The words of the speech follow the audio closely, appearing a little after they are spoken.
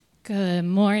Good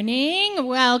morning.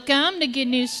 Welcome to Good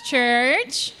News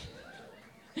Church.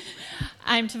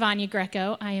 I'm Tavania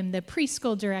Greco. I am the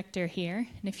preschool director here.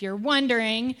 And if you're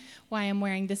wondering why I'm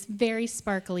wearing this very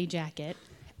sparkly jacket,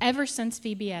 ever since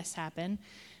VBS happened,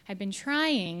 I've been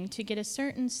trying to get a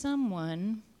certain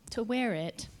someone to wear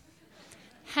it.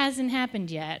 Hasn't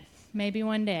happened yet. Maybe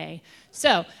one day.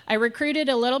 So I recruited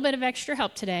a little bit of extra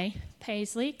help today.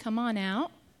 Paisley, come on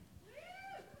out.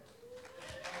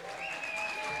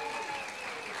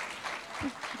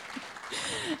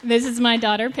 This is my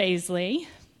daughter, Paisley.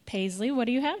 Paisley, what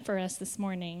do you have for us this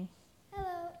morning?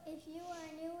 Hello. If you are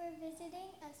new or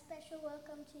visiting, a special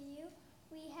welcome to you.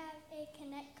 We have a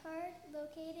Connect card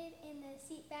located in the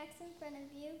seat backs in front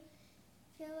of you.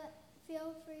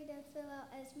 Feel free to fill out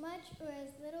as much or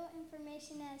as little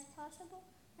information as possible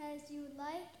as you would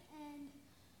like, and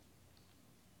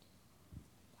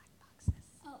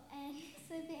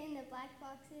slip it in the black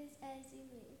boxes as you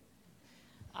leave.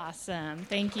 Awesome.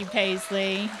 Thank you,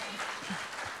 Paisley.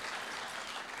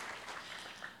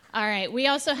 All right, we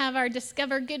also have our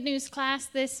Discover Good News class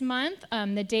this month.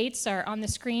 The dates are on the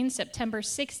screen, September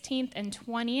 16th and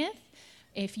 20th.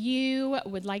 If you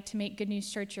would like to make Good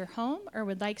News Church your home or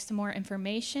would like some more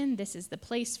information, this is the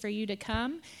place for you to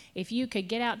come. If you could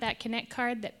get out that Connect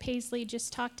card that Paisley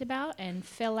just talked about and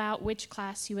fill out which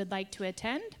class you would like to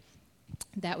attend,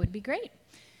 that would be great.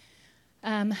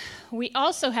 We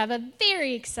also have a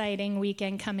very exciting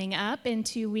weekend coming up in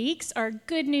 2 weeks, our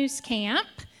Good News Camp.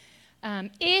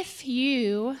 If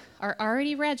you are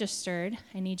already registered,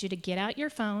 I need you to get out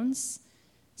your phones.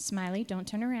 Smiley, don't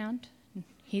turn around.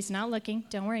 He's not looking.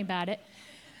 Don't worry about it.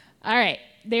 All right,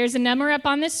 there's a number up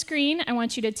on the screen. I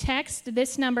want you to text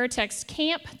this number, text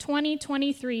CAMP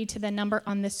 2023 to the number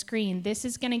on the screen. This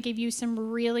is going to give you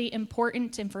some really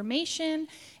important information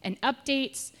and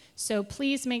updates, so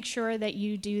please make sure that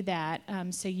you do that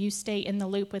so you stay in the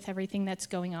loop with everything that's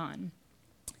going on.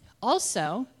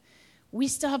 Also, we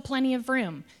still have plenty of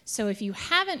room, so if you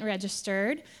haven't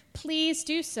registered, please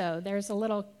do so. There's a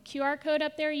little QR code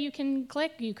up there you can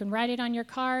click. You can write it on your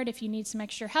card if you need some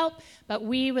extra help, but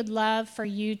we would love for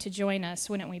you to join us,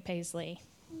 wouldn't we, Paisley?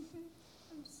 Mm-hmm.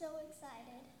 I'm so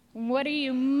excited. What are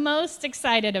you most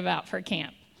excited about for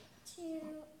camp? To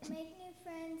make new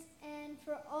friends and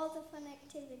for all the fun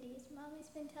activities. Mommy's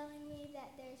been telling me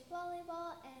that there's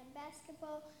volleyball and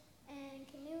basketball and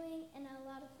canoeing and a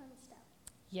lot of fun stuff.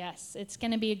 Yes, it's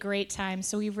going to be a great time,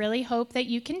 so we really hope that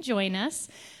you can join us.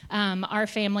 Our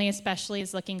family especially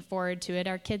is looking forward to it.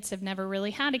 Our kids have never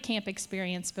really had a camp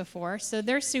experience before, so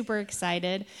they're super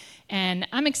excited, and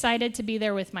I'm excited to be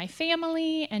there with my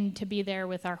family and to be there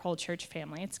with our whole church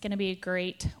family. It's going to be a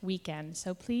great weekend,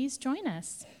 so please join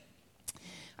us.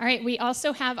 All right, we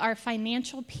also have our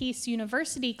Financial Peace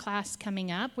University class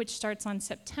coming up, which starts on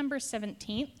September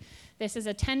 17th. This is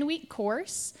a 10-week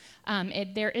course.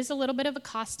 There is a little bit of a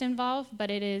cost involved,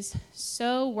 but it is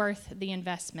so worth the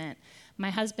investment. My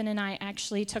husband and I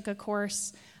actually took a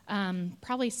course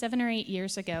probably 7 or 8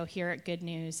 years ago here at Good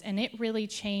News, and it really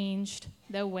changed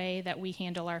the way that we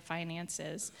handle our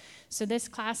finances. So this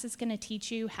class is going to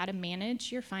teach you how to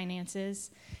manage your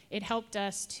finances. It helped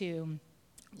us to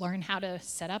learn how to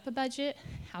set up a budget,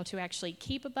 how to actually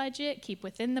keep a budget, keep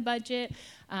within the budget.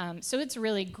 So it's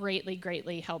really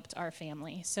greatly helped our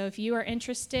family. So if you are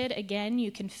interested, again, you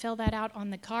can fill that out on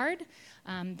the card.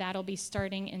 That'll be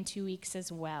starting in 2 weeks as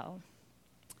well.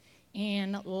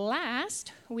 And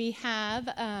last, we have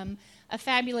a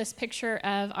fabulous picture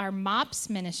of our MOPS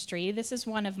ministry. This is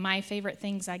one of my favorite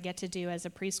things I get to do as a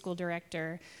preschool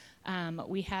director.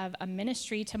 We have a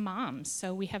ministry to moms.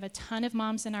 So we have a ton of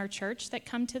moms in our church that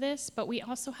come to this, but we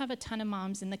also have a ton of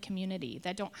moms in the community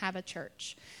that don't have a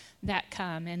church that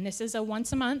come. And this is a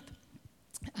once a month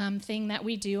thing that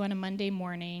we do on a Monday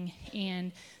morning.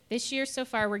 And this year so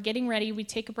far, we're getting ready. We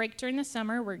take a break during the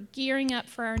summer. We're gearing up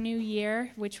for our new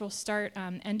year, which will start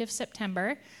end of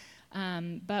September.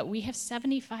 But we have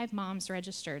 75 moms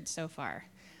registered so far.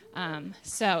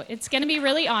 So it's going to be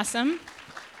really awesome.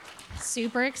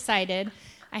 Super excited.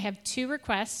 I have 2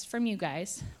 requests from you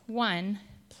guys. One,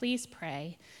 please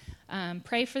pray.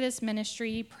 Pray for this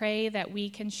ministry. Pray that we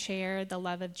can share the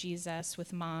love of Jesus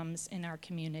with moms in our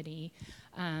community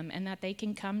and that they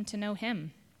can come to know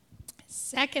him.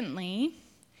 Secondly,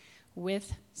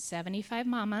 with 75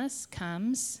 mamas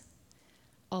comes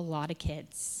a lot of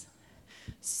kids.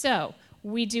 So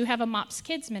we do have a MOPS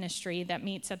Kids ministry that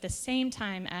meets at the same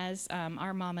time as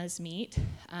our mamas meet,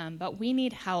 but we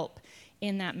need help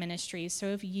in that ministry. So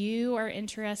if you are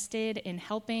interested in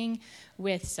helping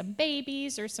with some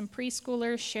babies or some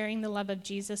preschoolers, sharing the love of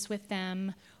Jesus with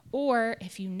them, Or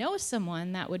if you know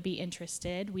someone that would be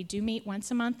interested, we do meet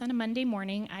once a month on a Monday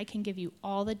morning. I can give you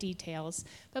all the details,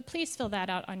 but please fill that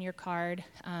out on your card,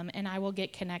 and I will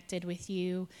get connected with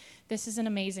you. This is an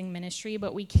amazing ministry,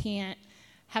 but we can't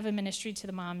have a ministry to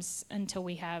the moms until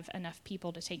we have enough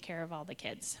people to take care of all the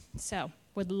kids. So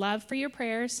would love for your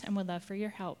prayers and would love for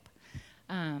your help.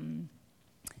 I'm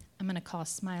going to call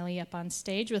Smiley up on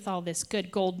stage with all this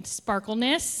good gold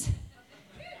sparkleness.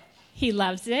 He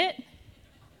loves it.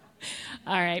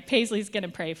 All right, Paisley's going to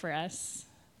pray for us.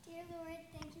 Dear Lord,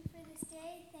 thank you for this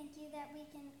day. Thank you that we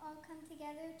can all come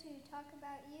together to talk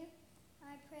about you.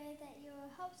 I pray that you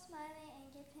will help Smiley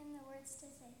and give him the words to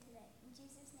say today. In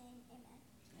Jesus' name,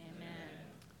 amen.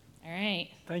 Amen. All right.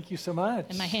 Thank you so much.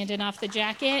 Am I handing off the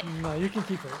jacket? No, you can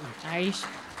keep it. Are you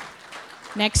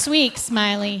Next week,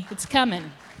 Smiley. It's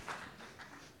coming.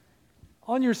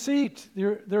 On your seat,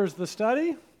 there's the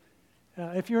study.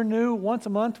 If you're new, once a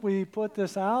month we put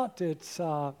this out. It's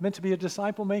meant to be a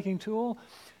disciple-making tool.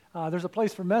 There's a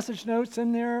place for message notes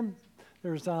in there.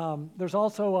 There's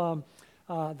also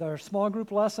their small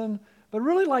group lesson. But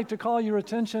really like to call your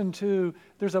attention to,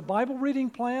 there's a Bible reading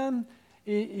plan.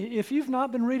 If you've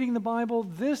not been reading the Bible,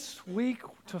 this week,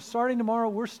 starting tomorrow,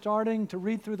 we're starting to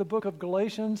read through the book of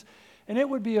Galatians. And it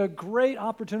would be a great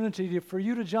opportunity for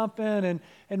you to jump in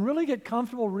and really get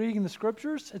comfortable reading the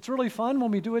scriptures. It's really fun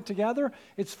when we do it together.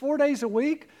 It's 4 days a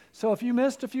week, so if you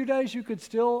missed a few days, you could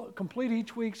still complete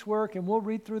each week's work, and we'll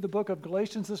read through the book of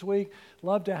Galatians this week.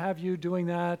 Love to have you doing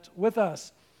that with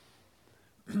us.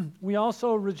 We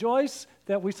also rejoice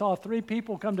that we saw 3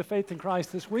 people come to faith in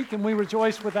Christ this week, and we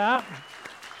rejoice with that.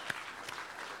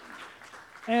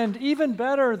 And even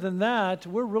better than that,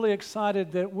 we're really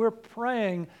excited that we're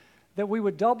praying that we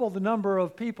would double the number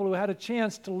of people who had a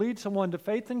chance to lead someone to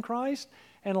faith in Christ.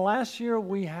 And last year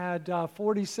we had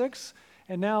 46,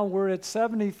 and now we're at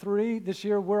 73. This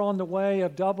year we're on the way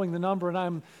of doubling the number, and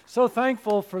I'm so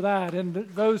thankful for that. And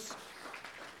those,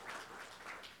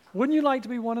 wouldn't you like to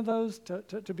be one of those,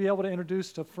 to be able to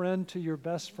introduce a friend to your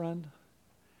best friend?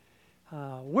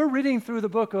 We're studying through the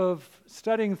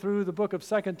book of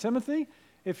 2 Timothy.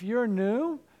 If you're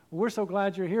new, we're so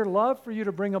glad you're here. Love for you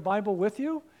to bring a Bible with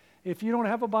you. If you don't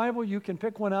have a Bible, you can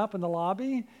pick one up in the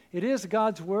lobby. It is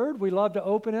God's Word. We love to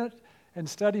open it and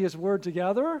study His Word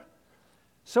together.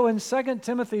 So in 2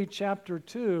 Timothy chapter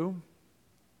 2,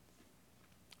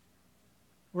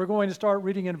 we're going to start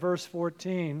reading in verse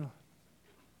 14.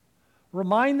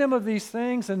 Remind them of these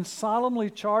things and solemnly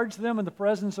charge them in the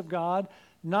presence of God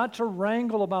not to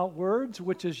wrangle about words,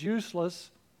 which is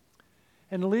useless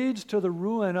and leads to the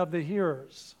ruin of the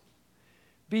hearers.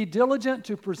 Be diligent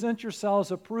to present yourselves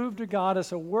approved to God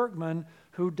as a workman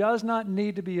who does not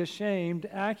need to be ashamed,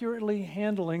 accurately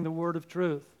handling the word of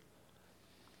truth.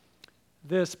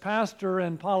 This pastor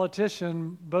and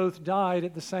politician both died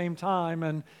at the same time,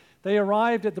 and they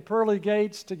arrived at the pearly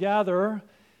gates together,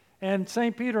 and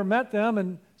St. Peter met them,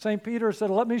 and St. Peter said,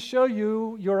 "Let me show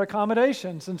you your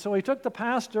accommodations." And so he took the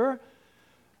pastor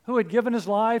who had given his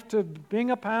life to being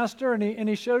a pastor, and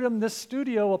he showed him this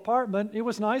studio apartment. It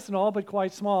was nice and all, but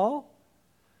quite small.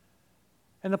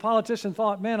 And the politician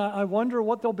thought, man, I wonder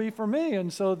what there'll be for me.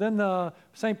 And so then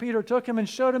St. Peter took him and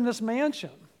showed him this mansion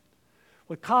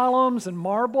with columns and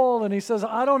marble. And he says,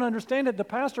 I don't understand it. The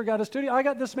pastor got a studio. I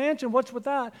got this mansion. What's with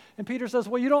that? And Peter says,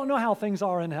 well, you don't know how things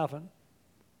are in heaven.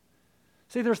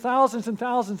 See, there's thousands and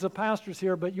thousands of pastors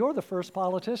here, but you're the first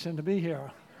politician to be here.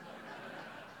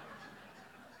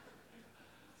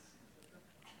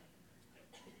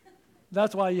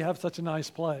 That's why you have such a nice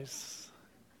place.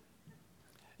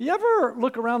 You ever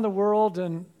look around the world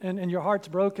and your heart's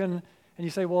broken and you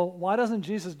say, well, why doesn't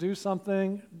Jesus do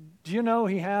something? Do you know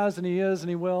He has and He is and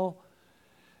He will?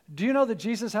 Do you know that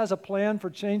Jesus has a plan for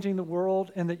changing the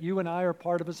world and that you and I are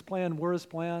part of His plan? We're His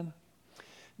plan.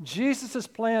 Jesus'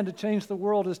 plan to change the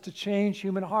world is to change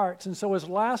human hearts. And so His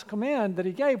last command that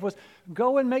He gave was,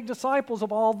 go and make disciples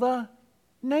of all the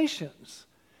nations.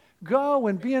 Go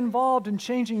and be involved in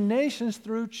changing nations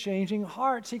through changing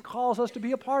hearts. He calls us to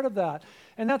be a part of that.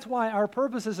 And that's why our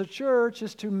purpose as a church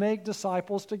is to make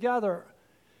disciples together.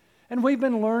 And we've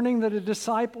been learning that a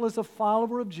disciple is a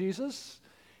follower of Jesus.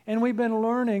 And we've been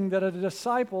learning that a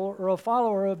disciple or a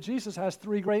follower of Jesus has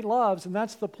 3 great loves. And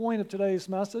that's the point of today's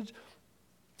message,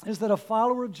 is that a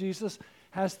follower of Jesus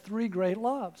has 3 great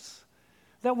loves.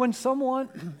 That when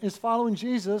someone is following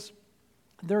Jesus,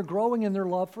 they're growing in their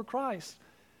love for Christ.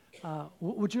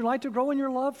 Would you like to grow in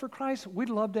your love for Christ? We'd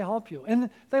love to help you.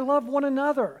 And they love one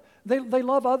another. They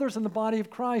love others in the body of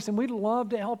Christ, and we'd love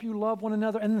to help you love one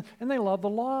another. And they love the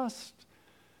lost.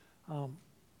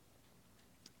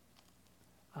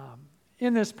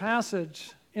 In this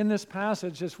passage in this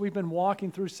passage, as we've been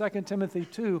walking through 2 Timothy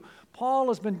 2, Paul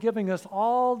has been giving us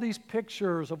all these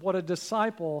pictures of what a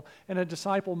disciple and a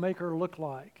disciple maker look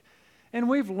like. And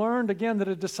we've learned, again, that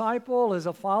a disciple is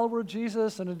a follower of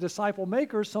Jesus, and a disciple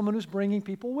maker is someone who's bringing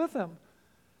people with him.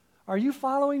 Are you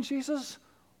following Jesus?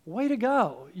 Way to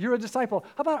go. You're a disciple.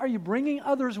 How about, are you bringing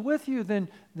others with you? Then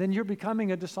you're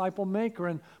becoming a disciple maker.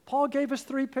 And Paul gave us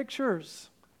 3 pictures.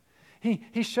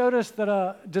 He showed us that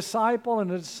a disciple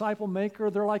and a disciple maker,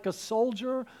 they're like a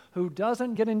soldier who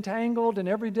doesn't get entangled in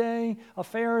everyday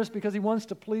affairs because he wants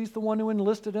to please the one who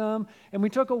enlisted him. And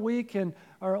we took a week and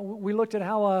we looked at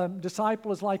how a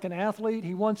disciple is like an athlete.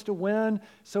 He wants to win,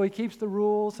 so he keeps the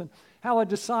rules. And how a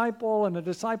disciple and a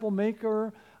disciple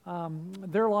maker,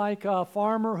 they're like a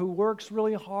farmer who works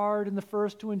really hard and the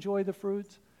first to enjoy the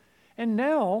fruits. And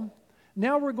now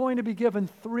we're going to be given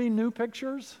 3 new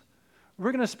pictures.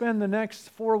 We're going to spend the next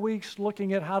 4 weeks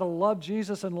looking at how to love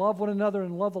Jesus and love one another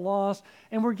and love the lost.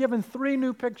 And we're given 3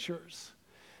 new pictures.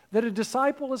 That a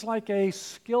disciple is like a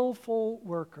skillful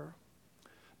worker.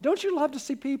 Don't you love to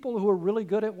see people who are really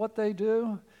good at what they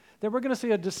do? That we're going to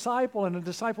see a disciple and a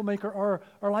disciple maker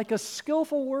are like a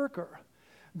skillful worker.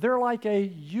 They're like a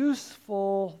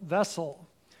useful vessel.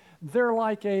 They're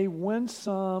like a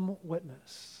winsome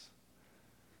witness.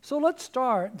 So let's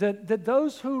start that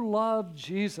those who love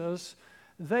Jesus,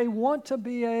 they want to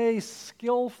be a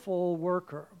skillful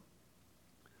worker.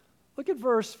 Look at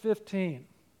verse 15.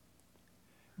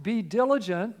 Be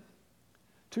diligent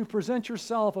to present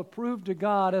yourself approved to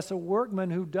God as a workman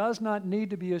who does not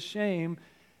need to be ashamed,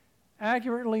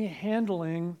 accurately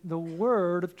handling the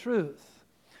word of truth.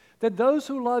 That those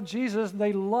who love Jesus,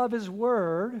 they love his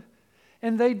word,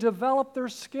 and they develop their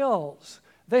skills.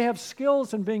 They have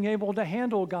skills in being able to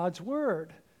handle God's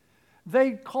word.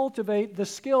 They cultivate the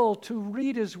skill to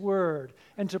read his word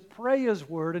and to pray his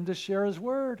word and to share his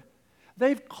word.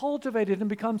 They've cultivated and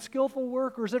become skillful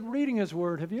workers at reading his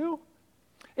word, have you?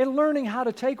 In learning how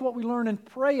to take what we learn and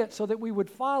pray it so that we would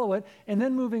follow it, and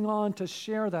then moving on to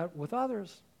share that with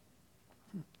others.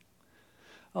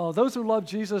 Oh, those who love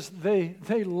Jesus, they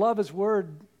love his word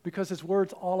because his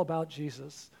word's all about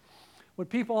Jesus. What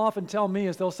people often tell me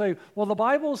is they'll say, well, the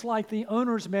Bible's like the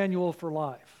owner's manual for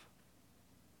life.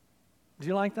 Do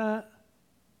you like that?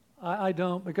 I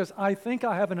don't, because I think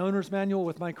I have an owner's manual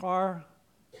with my car,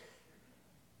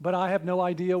 but I have no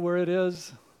idea where it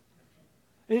is.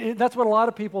 That's what a lot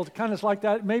of people kind of like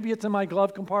that. Maybe it's in my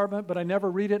glove compartment, but I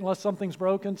never read it unless something's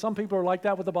broken. Some people are like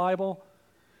that with the Bible.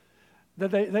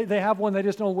 That they have one, they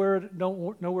just don't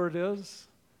know where it is.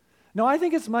 No, I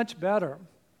think it's much better.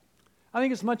 I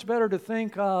think it's much better to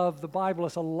think of the Bible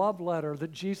as a love letter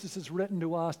that Jesus has written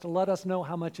to us to let us know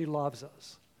how much he loves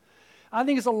us. I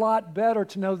think it's a lot better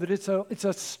to know that it's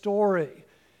a story.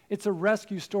 It's a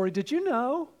rescue story. Did you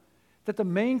know that the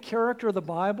main character of the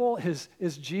Bible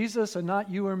is Jesus and not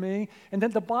you or me? And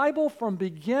that the Bible from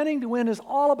beginning to end is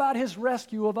all about his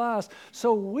rescue of us.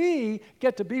 So we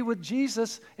get to be with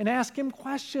Jesus and ask him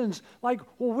questions like,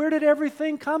 well, where did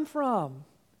everything come from?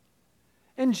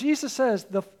 And Jesus says,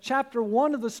 the chapter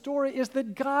 1 of the story is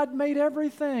that God made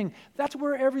everything. That's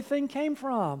where everything came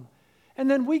from. And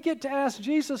then we get to ask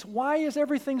Jesus, why is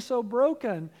everything so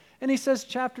broken? And he says,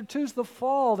 chapter 2 is the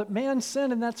fall, that man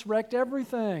sinned and that's wrecked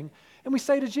everything. And we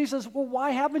say to Jesus, well, why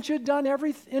haven't you done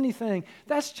anything?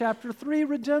 That's chapter 3,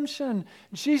 redemption.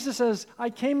 Jesus says, I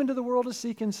came into the world to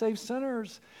seek and save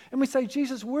sinners. And we say,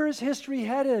 Jesus, where is history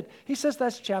headed? He says,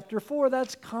 that's chapter 4,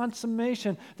 that's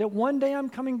consummation, that one day I'm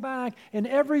coming back and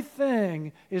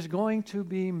everything is going to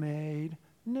be made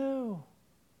new.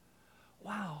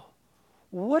 Wow.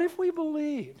 What if we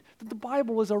believed that the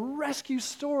Bible was a rescue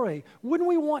story? Wouldn't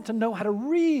we want to know how to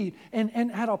read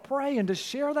and how to pray and to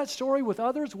share that story with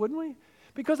others, wouldn't we?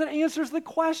 Because it answers the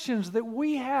questions that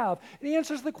we have. It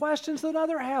answers the questions that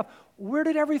others have. Where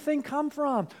did everything come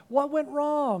from? What went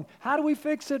wrong? How do we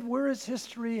fix it? Where is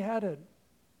history headed?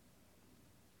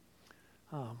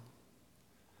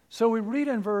 So we read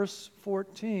in verse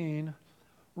 14,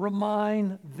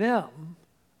 remind them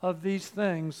of these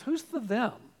things. Who's the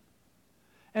them?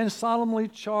 And solemnly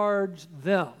charge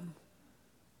them.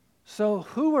 So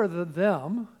who are the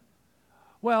them?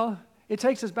 Well, it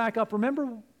takes us back up. Remember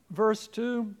verse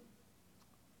 2?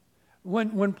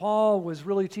 When Paul was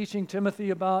really teaching Timothy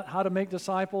about how to make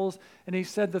disciples, and he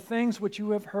said, the things which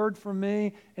you have heard from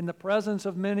me in the presence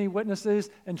of many witnesses,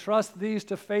 entrust these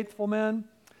to faithful men.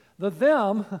 The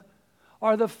them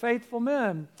are the faithful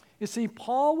men. You see,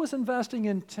 Paul was investing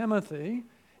in Timothy,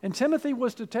 and Timothy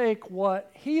was to take what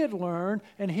he had learned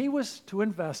and he was to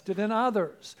invest it in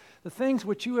others. The things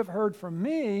which you have heard from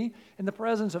me in the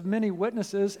presence of many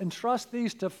witnesses, entrust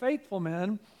these to faithful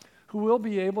men who will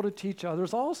be able to teach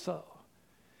others also.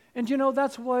 And you know,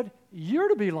 that's what you're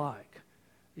to be like.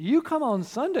 You come on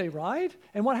Sunday, right?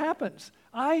 And what happens?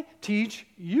 I teach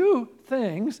you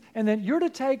things, and then you're to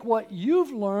take what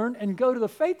you've learned and go to the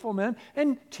faithful men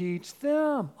and teach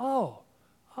them. Oh.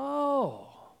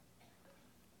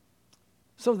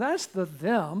 So that's the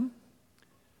them.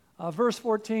 Verse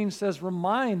 14 says,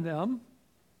 remind them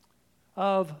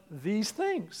of these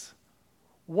things.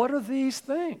 What are these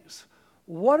things?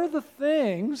 What are the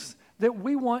things that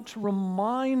we want to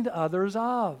remind others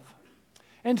of?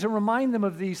 And to remind them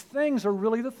of these things are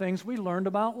really the things we learned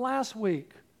about last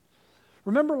week.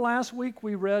 Remember last week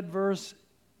we read verse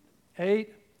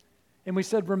 8 and we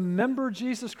said, remember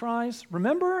Jesus Christ?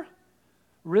 Remember?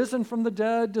 Risen from the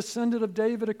dead, descendant of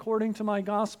David according to my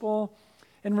gospel.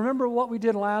 And remember what we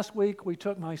did last week? We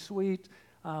took my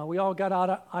we all got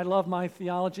out I love my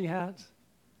theology hats.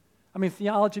 I mean,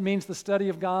 theology means the study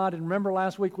of God. And remember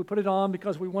last week we put it on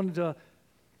because we wanted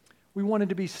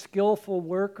to be skillful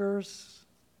workers.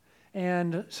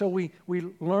 And so we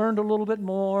learned a little bit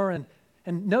more. And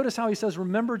notice how he says,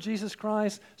 remember Jesus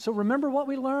Christ. So remember what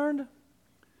we learned?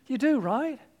 You do,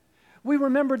 right? We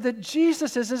remembered that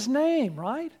Jesus is his name,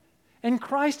 right? And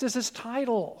Christ is his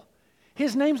title.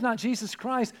 His name's not Jesus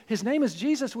Christ. His name is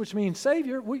Jesus, which means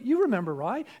Savior. You remember,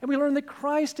 right? And we learned that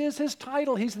Christ is his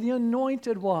title. He's the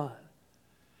anointed one.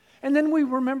 And then we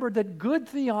remembered that good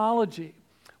theology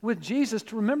with Jesus,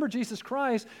 to remember Jesus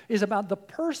Christ, is about the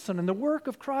person and the work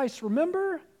of Christ.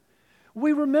 Remember?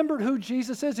 We remembered who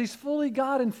Jesus is. He's fully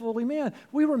God and fully man.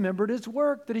 We remembered his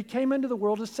work, that he came into the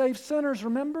world to save sinners.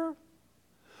 Remember?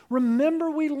 Remember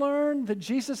we learned that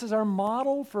Jesus is our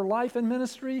model for life and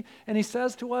ministry, and he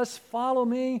says to us, follow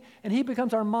me, and he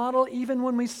becomes our model. Even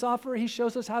when we suffer, he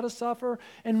shows us how to suffer.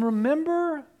 And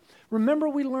remember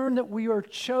we learned that we are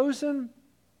chosen.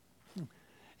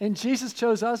 And Jesus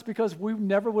chose us because we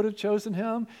never would have chosen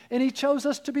him. And he chose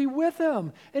us to be with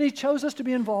him. And he chose us to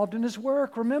be involved in his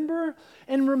work. Remember?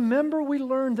 And remember we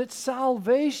learned that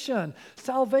salvation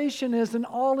is an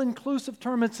all-inclusive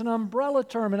term. It's an umbrella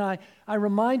term. And I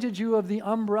reminded you of the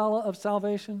umbrella of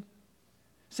salvation.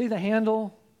 See the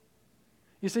handle?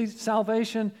 You see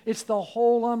salvation? It's the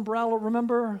whole umbrella,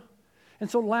 remember? And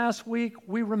so last week,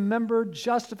 we remembered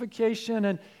justification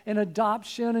and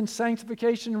adoption and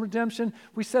sanctification and redemption.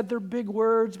 We said they're big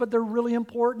words, but they're really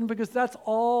important because that's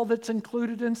all that's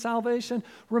included in salvation.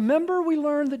 Remember, we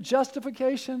learned that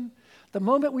justification, the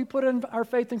moment we put in our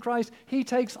faith in Christ, he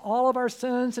takes all of our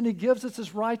sins and he gives us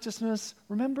his righteousness.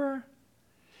 Remember?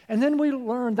 And then we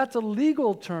learned that's a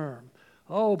legal term.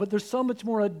 Oh, but there's so much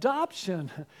more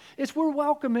adoption. It's we're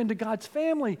welcome into God's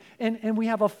family. And we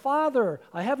have a father,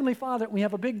 a heavenly father. We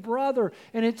have a big brother.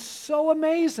 And it's so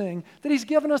amazing that he's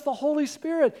given us the Holy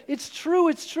Spirit. It's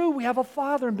true. We have a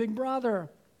father and big brother.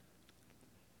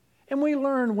 And we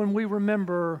learn when we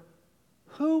remember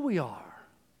who we are.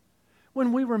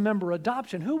 When we remember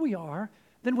adoption, who we are,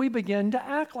 then we begin to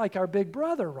act like our big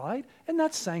brother, right? And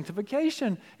that's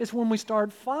sanctification. It's when we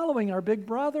start following our big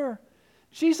brother.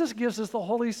 Jesus gives us the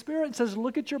Holy Spirit and says,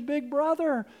 look at your big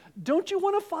brother. Don't you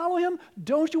want to follow him?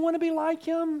 Don't you want to be like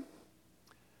him?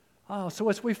 So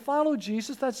as we follow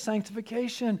Jesus, that's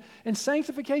sanctification. And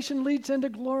sanctification leads into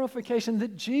glorification,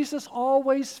 that Jesus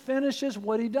always finishes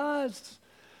what he does.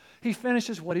 He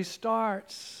finishes what he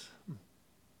starts.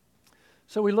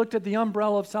 So we looked at the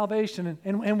umbrella of salvation,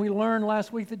 and we learned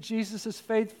last week that Jesus is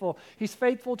faithful. He's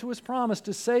faithful to his promise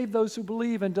to save those who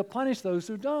believe and to punish those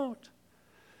who don't.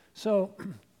 So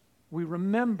we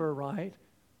remember, right?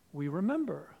 We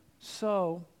remember.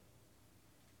 So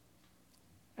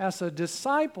as a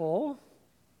disciple,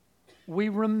 we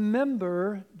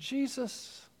remember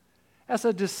Jesus. As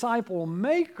a disciple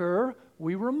maker,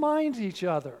 we remind each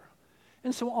other.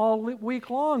 And so all week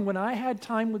long, when I had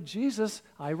time with Jesus,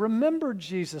 I remembered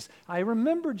Jesus. I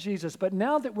remembered Jesus. But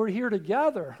now that we're here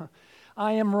together,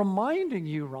 I am reminding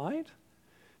you, right?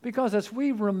 Because as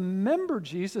we remember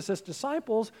Jesus as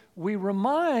disciples, we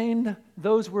remind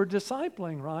those we're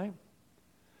discipling, right?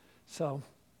 So,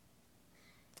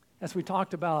 as we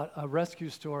talked about a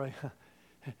rescue story,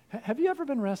 have you ever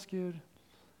been rescued?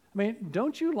 I mean,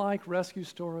 don't you like rescue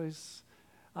stories?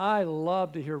 I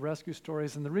love to hear rescue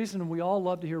stories, and the reason we all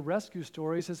love to hear rescue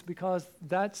stories is because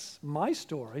that's my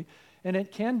story, and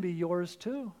it can be yours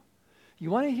too. You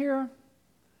want to hear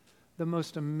the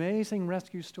most amazing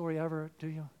rescue story ever, do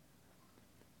you?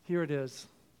 Here it is.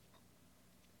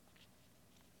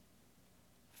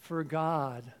 For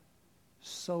God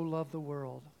so loved the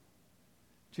world.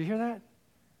 Did you hear that?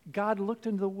 God looked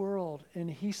into the world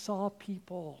and he saw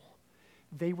people.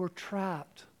 They were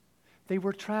trapped. They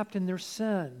were trapped in their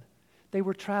sin. They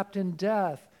were trapped in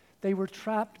death. They were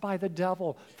trapped by the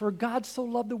devil. For God so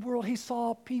loved the world, he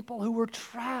saw people who were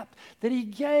trapped, that he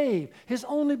gave his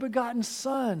only begotten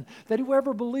Son, that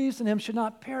whoever believes in him should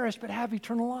not perish but have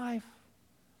eternal life.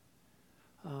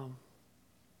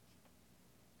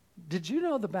 Did you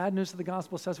know the bad news of the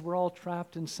gospel says we're all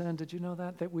trapped in sin? Did you know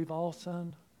that? That we've all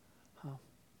sinned?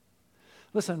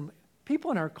 Listen, people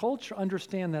in our culture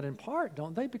understand that in part,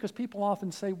 don't they? Because people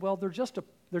often say, well, they're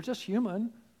just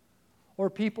human. Or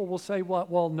people will say,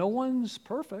 well, no one's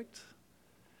perfect.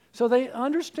 So they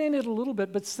understand it a little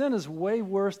bit, but sin is way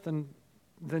worse than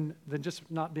just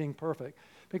not being perfect.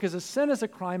 Because a sin is a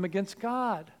crime against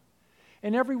God.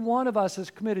 And every one of us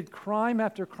has committed crime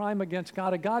after crime against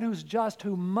God, a God who's just,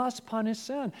 who must punish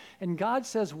sin. And God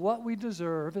says what we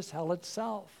deserve is hell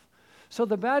itself. So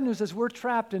the bad news is we're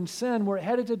trapped in sin, we're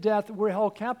headed to death, we're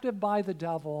held captive by the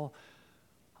devil.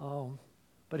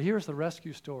 But here's the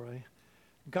rescue story.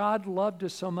 God loved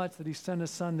us so much that he sent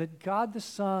his Son, that God the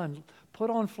Son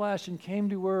put on flesh and came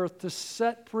to earth to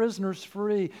set prisoners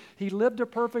free. He lived a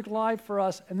perfect life for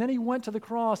us, and then he went to the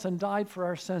cross and died for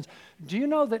our sins. Do you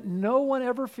know that no one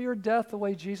ever feared death the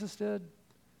way Jesus did?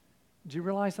 Do you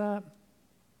realize that?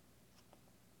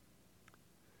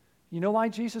 You know why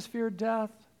Jesus feared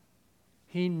death?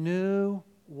 He knew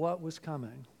what was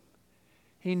coming.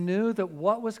 He knew that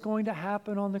what was going to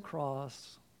happen on the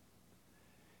cross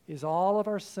is all of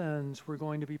our sins were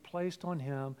going to be placed on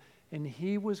him, and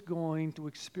he was going to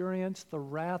experience the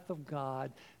wrath of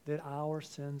God that our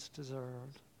sins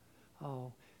deserved.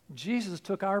 Jesus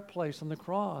took our place on the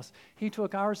cross. He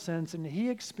took our sins, and he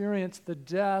experienced the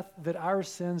death that our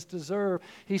sins deserve.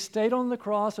 He stayed on the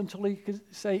cross until he could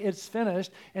say, it's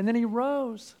finished, and then he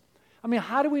rose. I mean,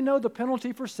 how do we know the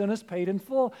penalty for sin is paid in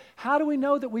full? How do we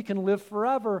know that we can live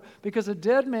forever? Because a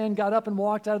dead man got up and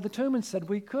walked out of the tomb and said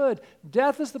we could.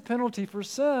 Death is the penalty for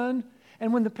sin.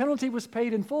 And when the penalty was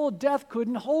paid in full, death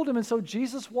couldn't hold him. And so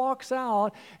Jesus walks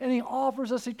out and he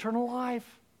offers us eternal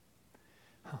life.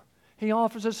 He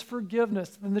offers us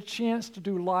forgiveness and the chance to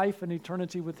do life and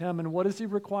eternity with him. And what does he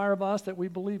require of us? That we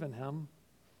believe in him.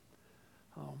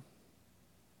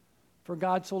 For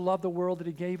God so loved the world that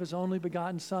he gave his only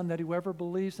begotten Son, that whoever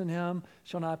believes in him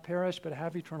shall not perish but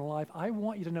have eternal life. I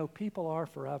want you to know people are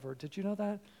forever. Did you know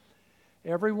that?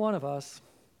 Every one of us,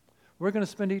 we're going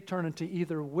to spend eternity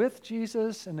either with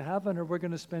Jesus in heaven, or we're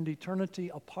going to spend eternity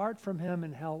apart from him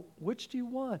in hell. Which do you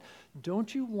want?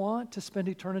 Don't you want to spend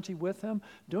eternity with him?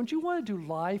 Don't you want to do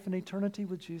life and eternity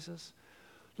with Jesus?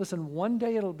 Listen, one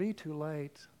day it'll be too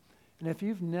late. And if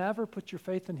you've never put your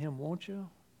faith in him, won't you?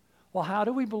 Well, how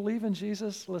do we believe in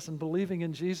Jesus? Listen, believing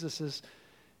in Jesus is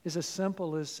as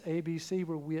simple as ABC,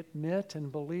 where we admit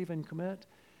and believe and commit.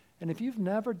 And if you've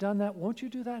never done that, won't you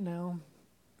do that now?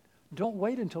 Don't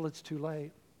wait until it's too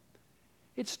late.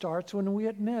 It starts when we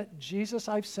admit, Jesus,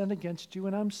 I've sinned against you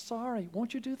and I'm sorry.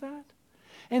 Won't you do that?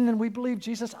 And then we believe,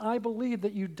 Jesus, I believe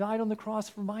that you died on the cross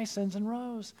for my sins and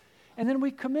rose. And then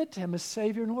we commit to him as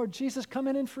Savior and Lord. Jesus, come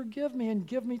in and forgive me and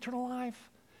give me eternal life.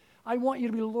 I want you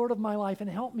to be the Lord of my life and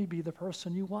help me be the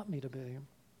person you want me to be.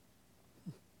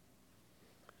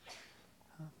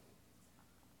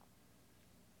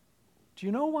 Do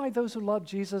you know why those who love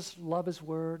Jesus love his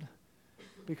word?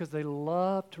 Because they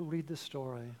love to read the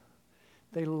story.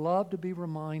 They love to be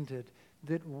reminded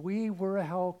that we were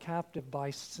held captive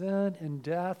by sin and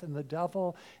death and the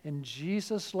devil, and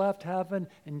Jesus left heaven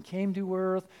and came to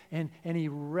earth, and he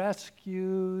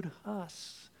rescued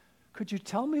us. Could you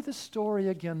tell me the story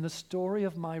again, the story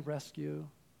of my rescue?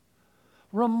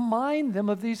 Remind them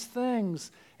of these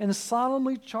things and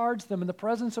solemnly charge them in the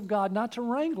presence of God not to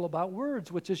wrangle about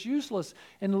words, which is useless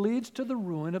and leads to the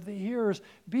ruin of the hearers.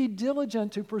 Be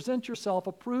diligent to present yourself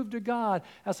approved to God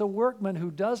as a workman who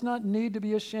does not need to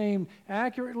be ashamed,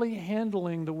 accurately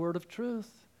handling the word of truth.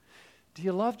 Do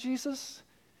you love Jesus?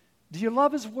 Do you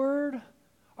love his word?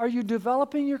 Are you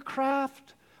developing your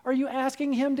craft? Are you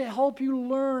asking him to help you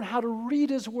learn how to read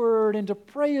his word and to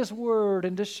pray his word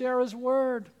and to share his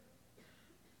word?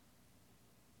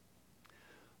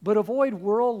 But avoid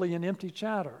worldly and empty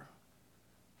chatter,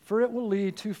 for it will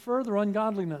lead to further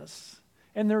ungodliness,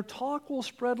 and their talk will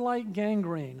spread like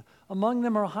gangrene. Among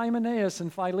them are Hymenaeus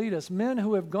and Philetus, men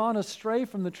who have gone astray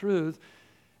from the truth,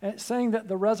 saying that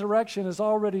the resurrection is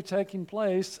already taking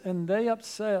place, and they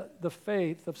upset the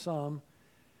faith of some.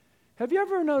 Have you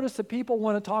ever noticed that people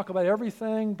want to talk about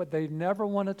everything, but they never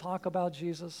want to talk about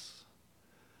Jesus?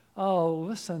 Oh,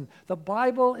 listen, the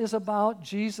Bible is about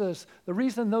Jesus. The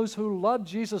reason those who love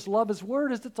Jesus love his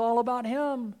word is it's all about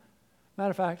him. Matter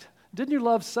of fact, didn't you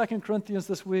love 2 Corinthians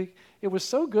this week? It was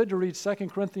so good to read 2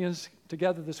 Corinthians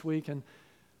together this week. And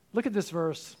look at this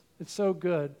verse. It's so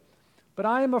good. But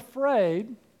I am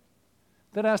afraid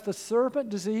that as the serpent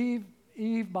deceived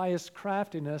Eve by his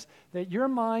craftiness, that your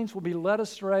minds will be led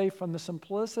astray from the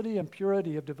simplicity and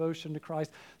purity of devotion to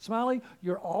Christ. Smiley,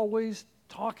 you're always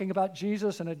talking about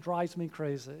Jesus, and it drives me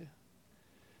crazy.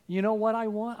 You know what I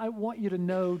want? I want you to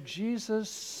know Jesus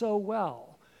so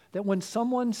well that when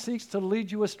someone seeks to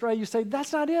lead you astray, you say,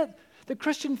 that's not it. The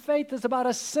Christian faith is about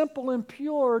a simple and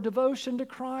pure devotion to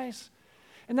Christ.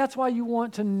 And that's why you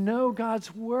want to know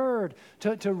God's Word,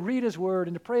 to read His Word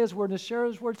and to pray His Word and to share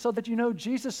His Word so that you know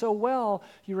Jesus so well,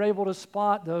 you're able to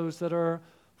spot those that are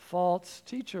false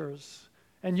teachers.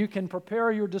 And you can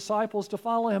prepare your disciples to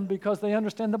follow Him because they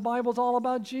understand the Bible's all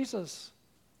about Jesus.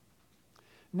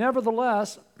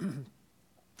 Nevertheless,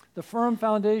 the firm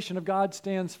foundation of God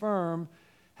stands firm,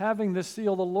 having this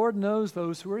seal, the Lord knows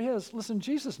those who are His. Listen,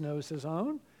 Jesus knows His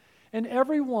own. And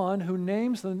everyone who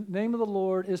names the name of the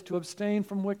Lord is to abstain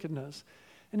from wickedness.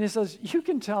 And He says, you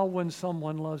can tell when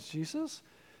someone loves Jesus,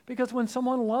 because when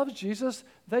someone loves Jesus,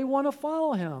 they want to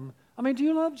follow Him. I mean, do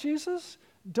you love Jesus?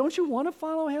 Don't you want to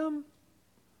follow Him?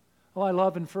 Oh, I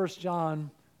love in 1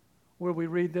 John where we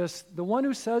read this, the one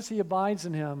who says he abides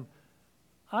in Him,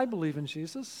 I believe in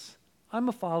Jesus. I'm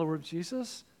a follower of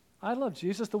Jesus. I love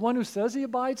Jesus. The one who says he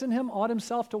abides in Him ought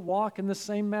himself to walk in the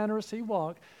same manner as He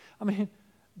walked. I mean,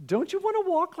 don't you want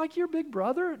to walk like your big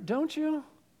brother? Don't you?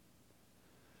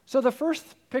 So the first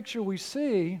picture we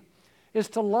see is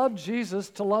to love Jesus.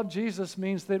 To love Jesus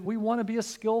means that we want to be a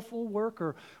skillful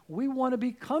worker. We want to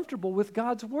be comfortable with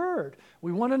God's Word.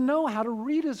 We want to know how to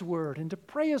read His Word and to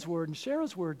pray His Word and share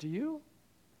His Word. Do you?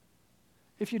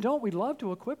 If you don't, we'd love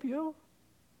to equip you.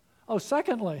 Oh,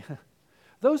 secondly,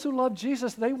 those who love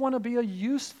Jesus, they want to be a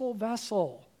useful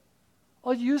vessel.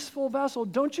 A useful vessel.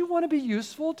 Don't you want to be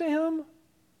useful to Him?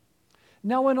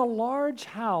 Now, in a large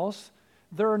house,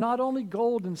 there are not only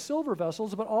gold and silver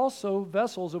vessels, but also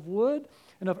vessels of wood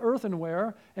and of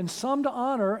earthenware, and some to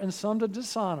honor and some to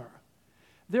dishonor.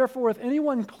 Therefore, if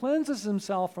anyone cleanses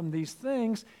himself from these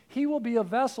things, he will be a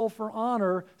vessel for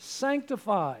honor,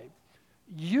 sanctified,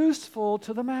 useful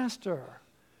to the master.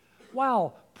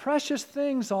 Wow, precious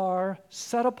things are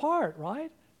set apart,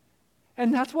 right?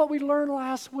 And that's what we learned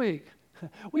last week.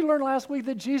 We learned last week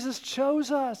that Jesus chose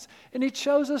us, and He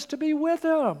chose us to be with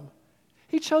Him.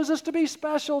 He chose us to be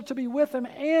special, to be with Him,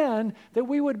 and that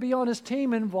we would be on His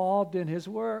team involved in His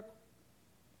work.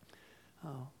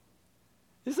 Oh.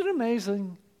 Isn't it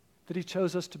amazing that He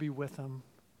chose us to be with Him,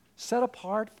 set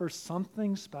apart for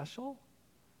something special?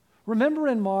 Remember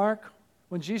in Mark,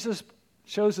 when Jesus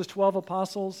chose His 12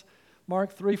 apostles,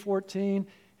 Mark 3:14,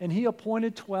 and He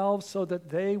appointed 12 so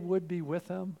that they would be with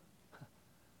Him?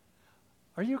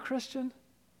 Are you a Christian?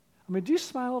 I mean, do you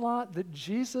smile a lot that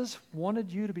Jesus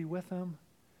wanted you to be with Him?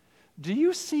 Do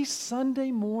you see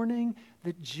Sunday morning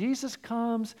that Jesus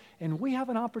comes and we have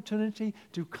an opportunity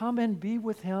to come and be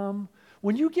with Him?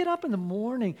 When you get up in the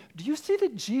morning, do you see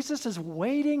that Jesus is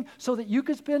waiting so that you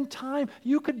could spend time,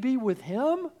 you could be with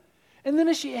Him? And then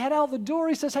as you head out the door,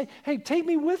 He says, hey, take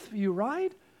me with you,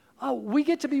 right? Oh, we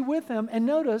get to be with Him. And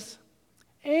notice,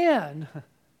 and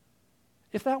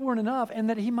if that weren't enough, and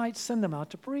that He might send them out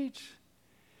to preach.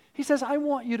 He says, I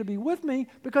want you to be with me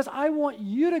because I want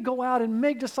you to go out and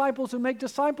make disciples who make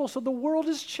disciples so the world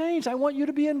is changed. I want you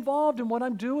to be involved in what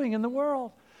I'm doing in the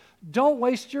world. Don't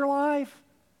waste your life.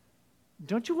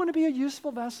 Don't you want to be a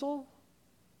useful vessel?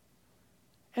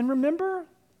 And remember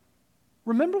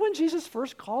when Jesus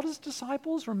first called His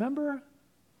disciples, remember?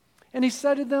 And He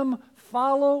said to them,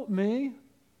 follow me.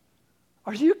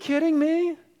 Are you kidding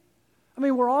me? I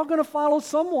mean, we're all going to follow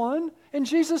someone. And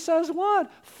Jesus says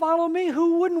what? Follow me.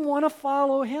 Who wouldn't want to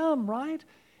follow Him, right?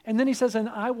 And then He says, and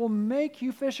I will make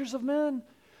you fishers of men.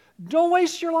 Don't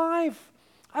waste your life.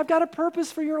 I've got a purpose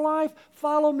for your life.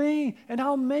 Follow me, and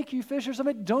I'll make you fishers of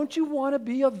men. Don't you want to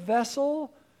be a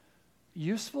vessel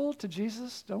useful to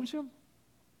Jesus? Don't you?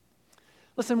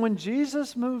 Listen, when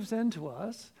Jesus moves into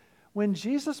us,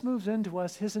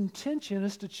 His intention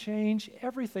is to change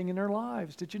everything in our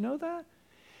lives. Did you know that?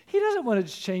 He doesn't want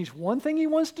to change one thing. He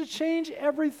wants to change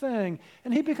everything.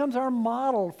 And He becomes our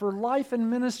model for life and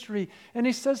ministry. And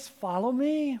He says, follow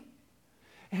me.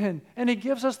 And He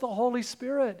gives us the Holy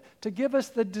Spirit to give us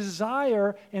the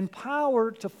desire and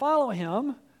power to follow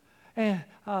Him. And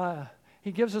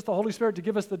He gives us the Holy Spirit to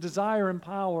give us the desire and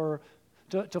power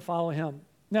to follow Him.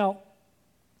 Now,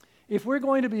 if we're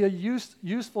going to be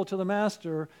useful to the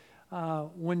Master,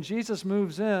 when Jesus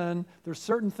moves in, there's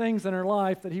certain things in our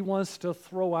life that He wants to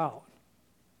throw out.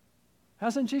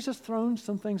 Hasn't Jesus thrown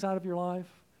some things out of your life?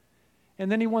 And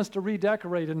then He wants to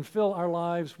redecorate and fill our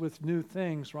lives with new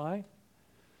things, right?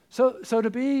 So to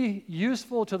be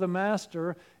useful to the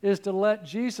master is to let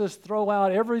Jesus throw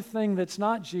out everything that's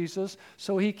not Jesus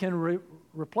so he can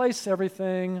replace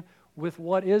everything with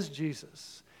what is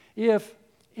Jesus. If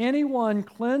anyone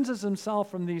cleanses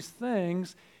himself from these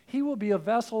things, he will be a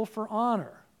vessel for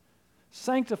honor,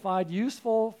 sanctified,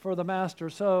 useful for the master.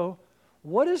 So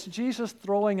what is Jesus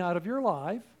throwing out of your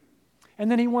life?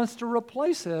 And then he wants to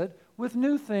replace it with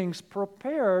new things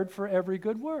prepared for every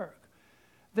good work.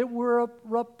 That we're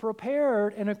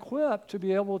prepared and equipped to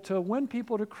be able to win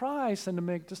people to Christ and to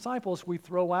make disciples. We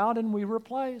throw out and we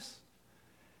replace.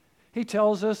 He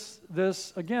tells us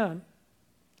this again.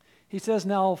 He says,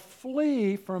 now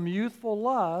flee from youthful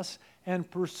lusts and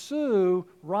pursue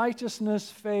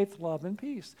righteousness, faith, love, and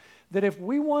peace. That if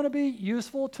we want to be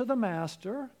useful to the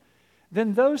master,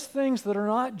 then those things that are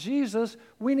not Jesus,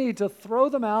 we need to throw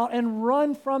them out and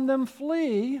run from them,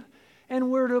 flee, and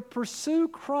we're to pursue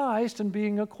Christ and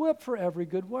being equipped for every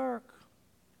good work.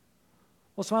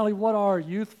 Well, Smiley, what are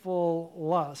youthful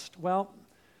lust? Well,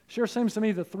 sure seems to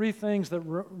me the three things that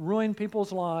ruin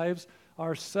people's lives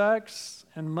are sex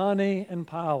and money and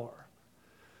power.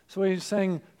 So he's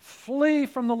saying, flee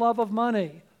from the love of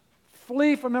money,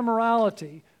 flee from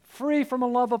immorality, free from a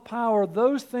love of power.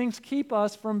 Those things keep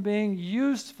us from being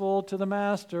useful to the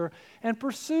master, and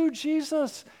pursue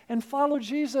Jesus and follow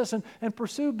Jesus and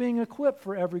pursue being equipped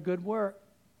for every good work.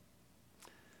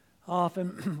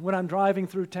 Often when I'm driving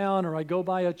through town or I go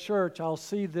by a church, I'll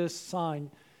see this sign.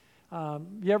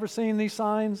 You ever seen these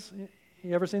signs?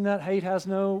 You ever seen that? Hate has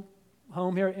no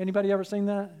home here. Anybody ever seen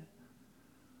that?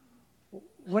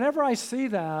 Whenever I see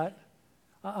that,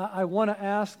 I want to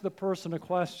ask the person a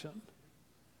question.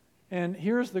 And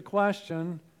here's the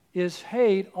question: is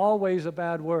hate always a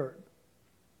bad word?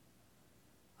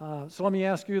 So let me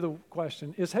ask you the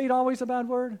question. Is hate always a bad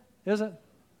word? Is it?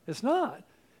 It's not.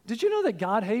 Did you know that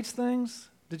God hates things?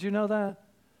 Did you know that?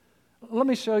 Let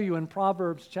me show you in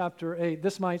Proverbs chapter 8.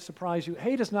 This might surprise you.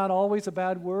 Hate is not always a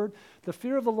bad word. The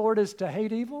fear of the Lord is to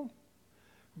hate evil.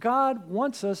 God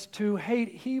wants us to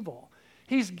hate evil.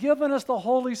 He's given us the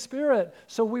Holy Spirit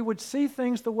so we would see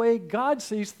things the way God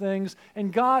sees things,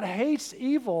 and God hates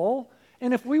evil.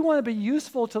 And if we want to be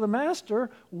useful to the master,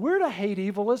 we're to hate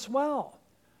evil as well.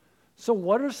 So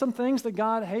what are some things that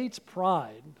God hates?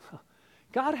 Pride.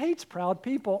 God hates proud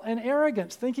people and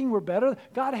arrogance, thinking we're better.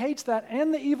 God hates that,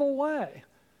 and the evil way.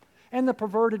 And the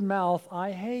perverted mouth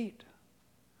I hate.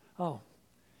 Oh.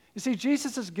 You see,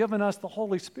 Jesus has given us the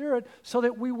Holy Spirit so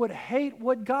that we would hate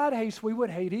what God hates. We would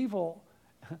hate evil.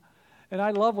 And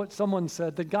I love what someone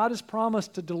said, that God has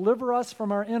promised to deliver us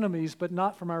from our enemies, but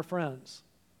not from our friends.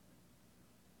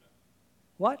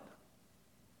 What?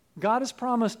 God has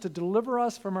promised to deliver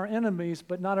us from our enemies,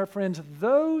 but not our friends.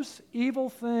 Those evil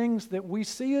things that we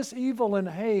see as evil and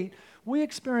hate, we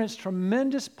experience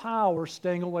tremendous power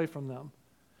staying away from them.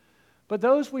 But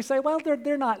those we say, well,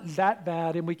 they're not that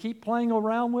bad, and we keep playing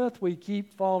around with, we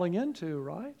keep falling into,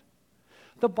 right?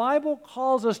 The Bible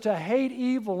calls us to hate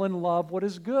evil and love what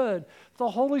is good. The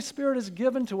Holy Spirit is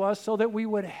given to us so that we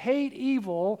would hate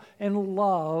evil and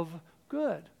love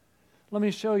good. Let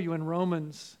me show you in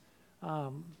Romans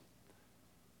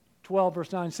 12,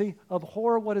 verse 9. See,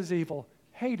 abhor what is evil,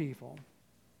 hate evil.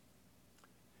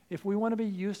 If we want to be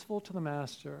useful to the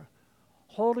Master,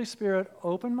 Holy Spirit,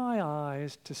 open my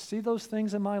eyes to see those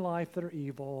things in my life that are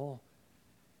evil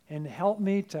and help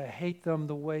me to hate them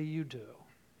the way you do.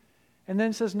 And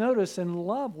then it says, notice, and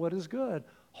love what is good.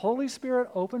 Holy Spirit,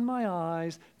 open my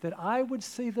eyes that I would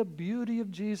see the beauty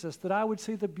of Jesus, that I would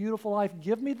see the beautiful life.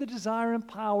 Give me the desire and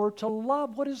power to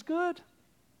love what is good.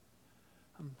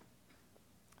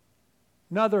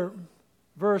 Another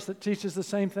verse that teaches the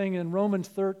same thing in Romans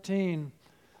 13,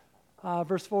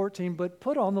 verse 14, but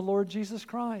put on the Lord Jesus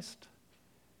Christ.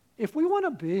 If we want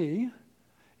to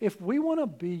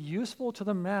be useful to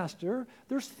the Master,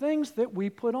 there's things that we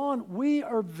put on. We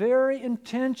are very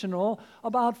intentional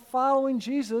about following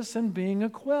Jesus and being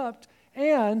equipped,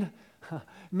 and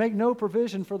make no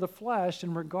provision for the flesh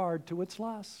in regard to its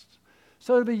lust.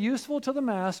 So to be useful to the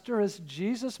Master as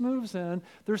Jesus moves in,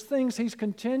 there's things he's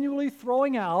continually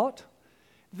throwing out.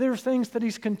 There's things that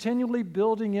he's continually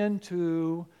building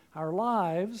into our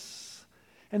lives.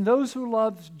 And those who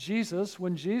love Jesus,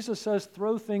 when Jesus says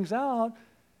throw things out,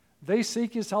 they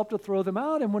seek his help to throw them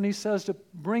out. And when he says to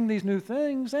bring these new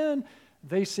things in,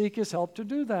 they seek his help to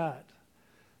do that.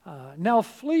 Now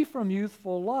flee from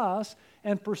youthful lusts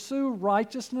and pursue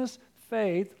righteousness,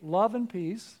 faith, love, and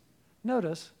peace.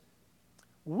 Notice,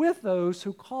 with those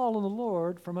who call on the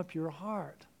Lord from a pure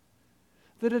heart.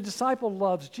 That a disciple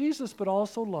loves Jesus, but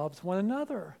also loves one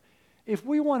another. If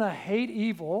we want to hate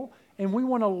evil and we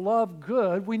want to love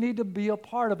good, we need to be a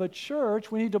part of a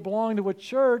church. We need to belong to a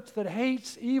church that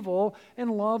hates evil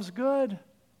and loves good.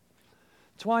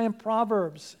 That's why in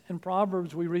Proverbs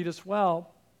we read as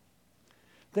well,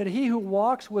 that he who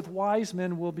walks with wise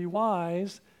men will be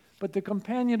wise, but the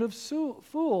companion of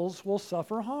fools will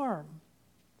suffer harm.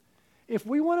 If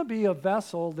we want to be a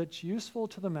vessel that's useful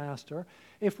to the master,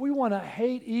 if we want to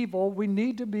hate evil, we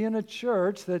need to be in a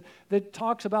church that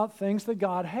talks about things that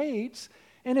God hates.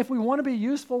 And if we want to be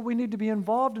useful, we need to be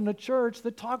involved in a church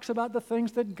that talks about the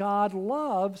things that God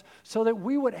loves, so that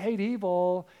we would hate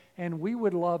evil and we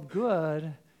would love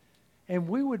good, and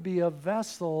we would be a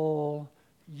vessel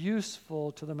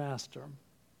useful to the master.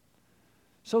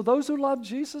 So those who love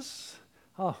Jesus,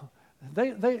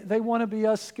 they want to be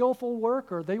a skillful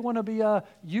worker. They want to be a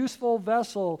useful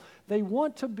vessel. They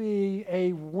want to be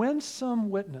a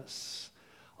winsome witness.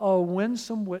 A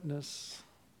winsome witness.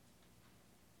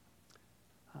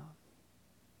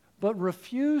 But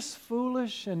refuse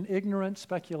foolish and ignorant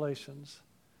speculations,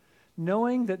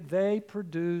 knowing that they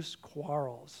produce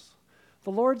quarrels.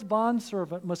 The Lord's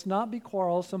bondservant must not be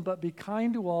quarrelsome, but be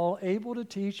kind to all, able to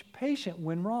teach, patient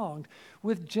when wronged,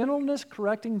 with gentleness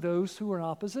correcting those who are in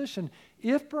opposition,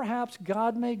 if perhaps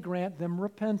God may grant them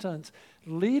repentance,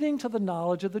 leading to the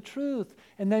knowledge of the truth,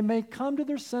 and they may come to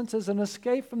their senses and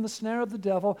escape from the snare of the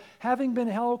devil, having been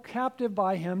held captive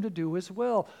by him to do his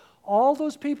will. All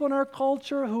those people in our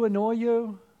culture who annoy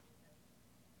you,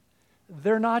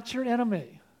 they're not your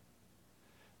enemy.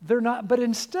 They're not, but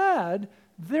instead,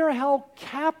 they're held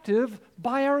captive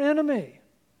by our enemy.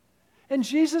 And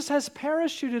Jesus has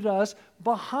parachuted us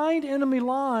behind enemy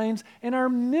lines, and our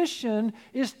mission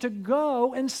is to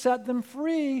go and set them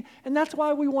free. And that's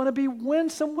why we want to be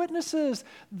winsome witnesses.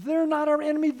 They're not our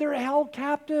enemy, they're held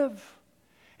captive.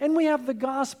 And we have the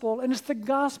gospel, and it's the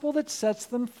gospel that sets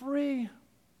them free.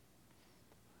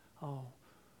 Oh,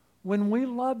 when we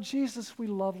love Jesus, we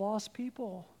love lost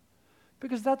people,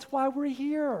 because that's why we're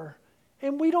here.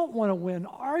 And we don't want to win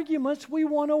arguments, we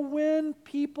want to win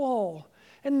people.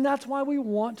 And that's why we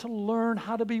want to learn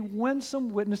how to be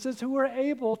winsome witnesses who are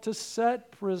able to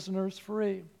set prisoners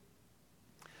free.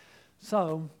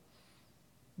 So,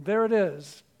 there it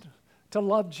is. To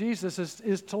love Jesus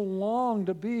is to long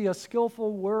to be a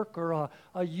skillful worker,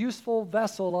 a useful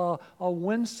vessel, a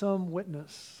winsome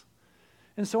witness.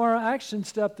 And so our action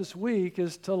step this week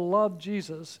is to love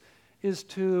Jesus,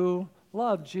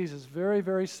 Very,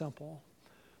 very simple.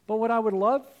 But what I would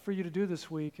love for you to do this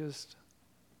week is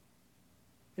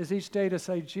each day to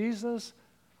say, Jesus,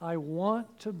 I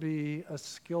want to be a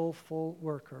skillful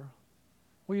worker.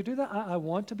 Will you do that? I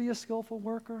want to be a skillful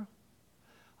worker.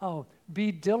 Oh,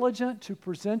 be diligent to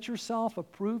present yourself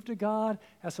approved to God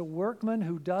as a workman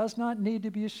who does not need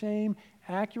to be ashamed,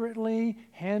 accurately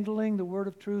handling the word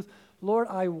of truth. Lord,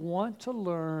 I want to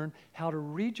learn how to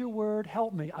read your word.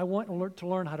 Help me. I want to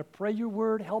learn how to pray your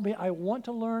word. Help me. I want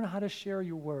to learn how to share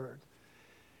your word.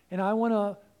 And I want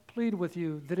to plead with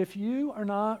you that if you are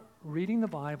not reading the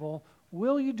Bible,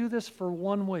 will you do this for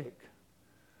 1 week?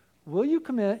 Will you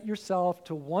commit yourself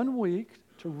to 1 week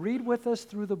to read with us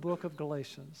through the book of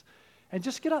Galatians? And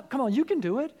just get up. Come on, you can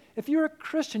do it. If you're a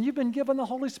Christian, you've been given the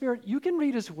Holy Spirit, you can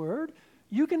read his word.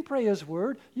 You can pray his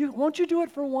word. Won't you do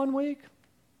it for 1 week?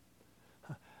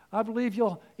 I believe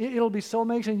it'll be so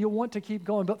amazing you'll want to keep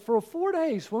going. But for 4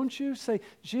 days, won't you say,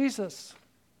 Jesus,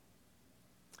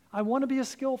 I want to be a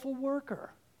skillful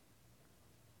worker.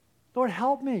 Lord,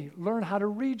 help me learn how to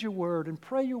read your word and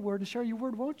pray your word and share your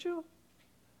word, won't you?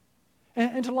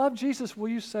 And to love Jesus, will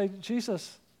you say,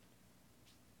 Jesus,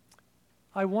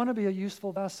 I want to be a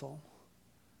useful vessel.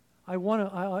 I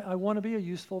want to be a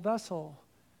useful vessel.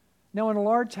 Now, in a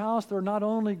large house, there are not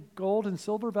only gold and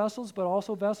silver vessels, but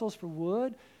also vessels for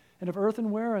wood and of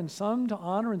earthenware, and some to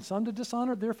honor and some to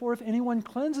dishonor. Therefore, if anyone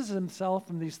cleanses himself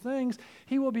from these things,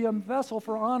 he will be a vessel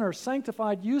for honor,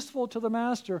 sanctified, useful to the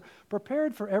master,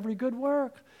 prepared for every good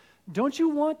work. Don't you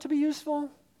want to be useful?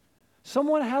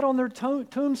 Someone had on their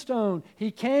tombstone,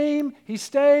 he came, he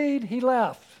stayed, he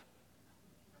left.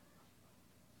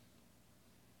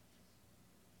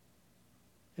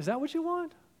 Is that what you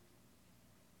want?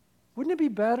 Wouldn't it be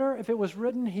better if it was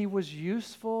written he was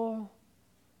useful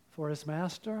for his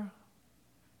master?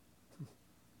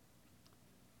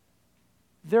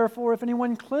 Therefore, if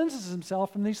anyone cleanses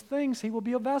himself from these things, he will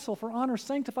be a vessel for honor,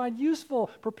 sanctified, useful,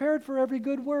 prepared for every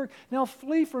good work. Now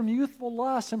flee from youthful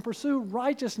lusts and pursue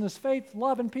righteousness, faith,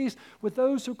 love, and peace with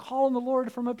those who call on the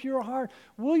Lord from a pure heart.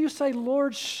 Will you say,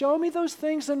 Lord, show me those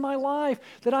things in my life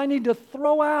that I need to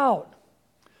throw out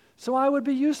so I would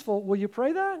be useful? Will you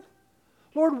pray that?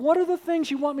 Lord, what are the things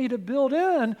you want me to build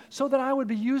in so that I would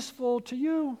be useful to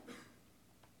you?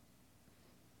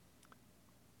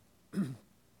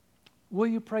 Will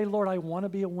you pray, Lord, I want to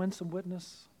be a winsome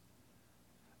witness?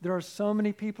 There are so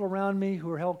many people around me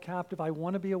who are held captive. I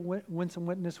want to be a winsome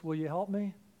witness. Will you help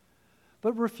me?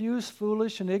 But refuse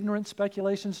foolish and ignorant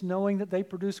speculations, knowing that they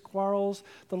produce quarrels.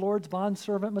 The Lord's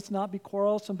bondservant must not be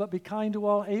quarrelsome, but be kind to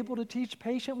all, able to teach,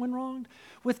 patient when wronged,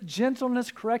 with gentleness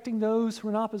correcting those who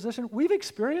are in opposition. We've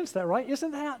experienced that, right?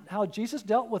 Isn't that how Jesus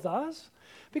dealt with us?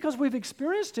 Because we've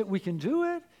experienced it, we can do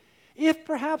it. If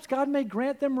perhaps God may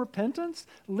grant them repentance,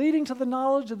 leading to the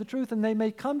knowledge of the truth, and they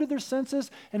may come to their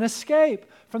senses and escape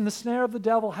from the snare of the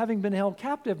devil, having been held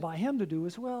captive by him to do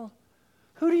as well.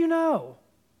 Who do you know?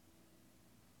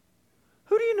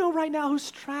 Who do you know right now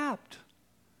who's trapped?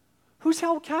 Who's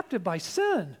held captive by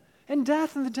sin and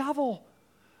death and the devil?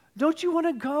 Don't you want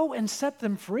to go and set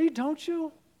them free, don't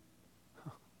you?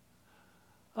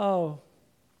 Oh,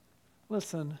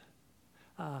 listen.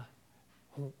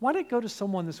 Why not go to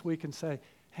someone this week and say,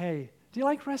 hey, do you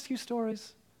like rescue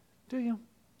stories? Do you?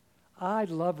 I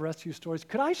love rescue stories.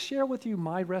 Could I share with you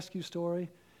my rescue story?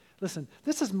 Listen,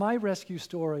 this is my rescue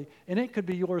story, and it could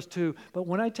be yours too. But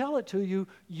when I tell it to you,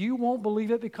 you won't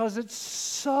believe it because it's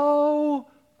so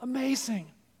amazing.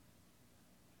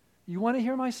 You want to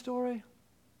hear my story?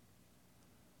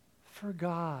 For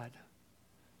God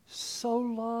so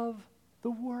loved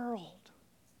the world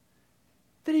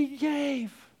that he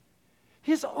gave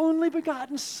his only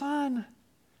begotten Son,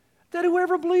 that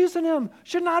whoever believes in him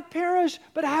should not perish,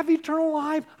 but have eternal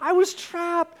life. I was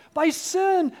trapped by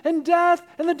sin and death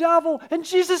and the devil, and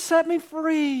Jesus set me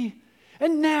free.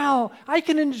 And now I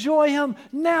can enjoy him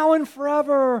now and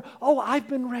forever. Oh, I've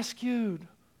been rescued.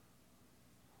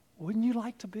 Wouldn't you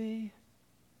like to be?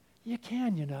 You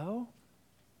can, you know.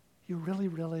 You really,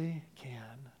 really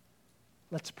can.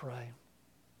 Let's pray.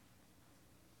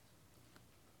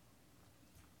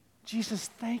 Jesus,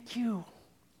 thank you.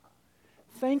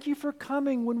 Thank you for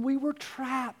coming when we were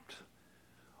trapped,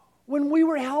 when we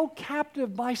were held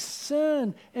captive by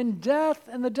sin and death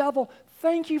and the devil.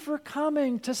 Thank you for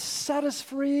coming to set us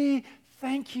free.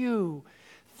 Thank you.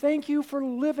 Thank you for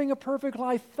living a perfect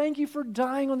life. Thank you for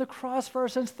dying on the cross for our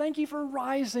sins. Thank you for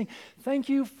rising. Thank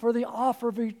you for the offer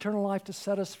of eternal life to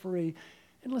set us free.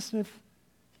 And listen, if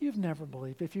you've never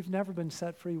believed, if you've never been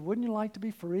set free, wouldn't you like to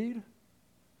be freed?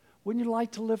 Wouldn't you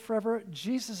like to live forever?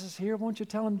 Jesus is here. Won't you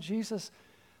tell him, Jesus,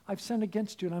 I've sinned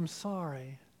against you and I'm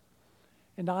sorry.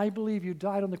 And I believe you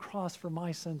died on the cross for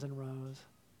my sins and rose.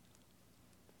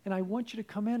 And I want you to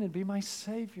come in and be my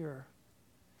Savior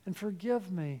and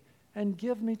forgive me and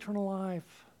give me eternal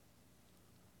life.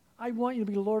 I want you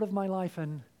to be Lord of my life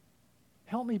and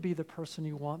help me be the person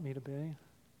you want me to be.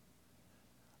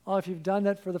 Oh, if you've done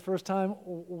that for the first time,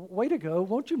 way to go.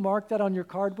 Won't you mark that on your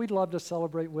card? We'd love to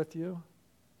celebrate with you.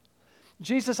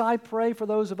 Jesus, I pray for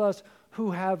those of us who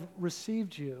have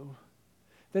received you,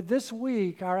 that this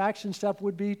week our action step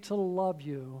would be to love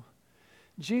you.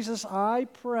 Jesus, I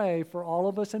pray for all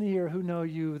of us in here who know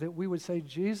you, that we would say,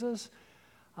 Jesus,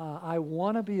 I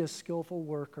want to be a skillful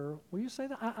worker. Will you say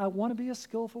that? I want to be a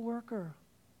skillful worker.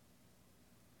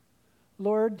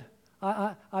 Lord,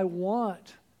 I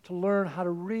want to learn how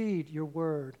to read your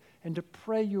word and to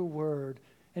pray your word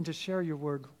and to share your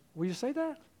word. Will you say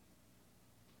that?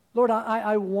 Lord,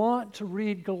 I want to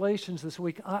read Galatians this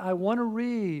week. I want to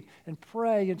read and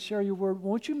pray and share your word.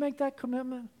 Won't you make that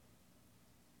commitment?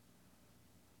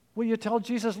 Will you tell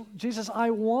Jesus, Jesus,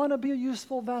 I want to be a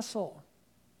useful vessel.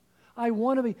 I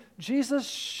want to be. Jesus,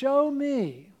 show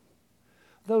me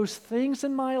those things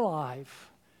in my life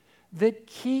that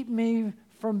keep me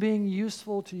from being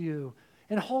useful to you.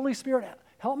 And Holy Spirit,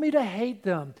 help me to hate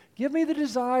them. Give me the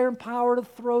desire and power to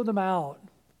throw them out.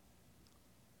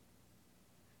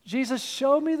 Jesus,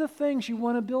 show me the things you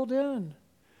want to build in.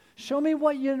 Show me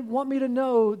what you want me to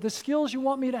know, the skills you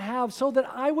want me to have, so that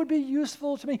I would be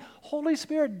useful to me. Holy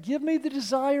Spirit, give me the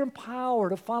desire and power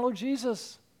to follow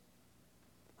Jesus.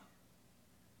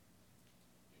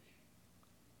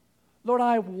 Lord,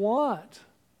 I want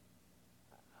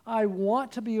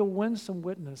to be a winsome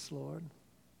witness, Lord.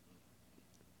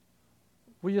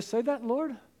 Will you say that,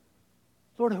 Lord?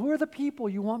 Lord, who are the people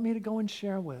you want me to go and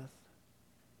share with?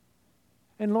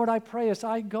 And Lord, I pray as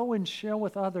I go and share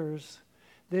with others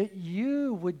that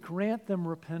you would grant them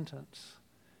repentance,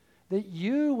 that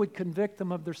you would convict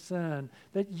them of their sin,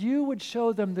 that you would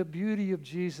show them the beauty of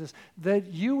Jesus,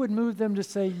 that you would move them to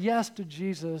say yes to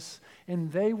Jesus,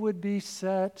 and they would be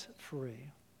set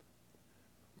free.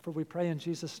 For we pray in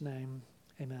Jesus' name,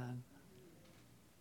 amen.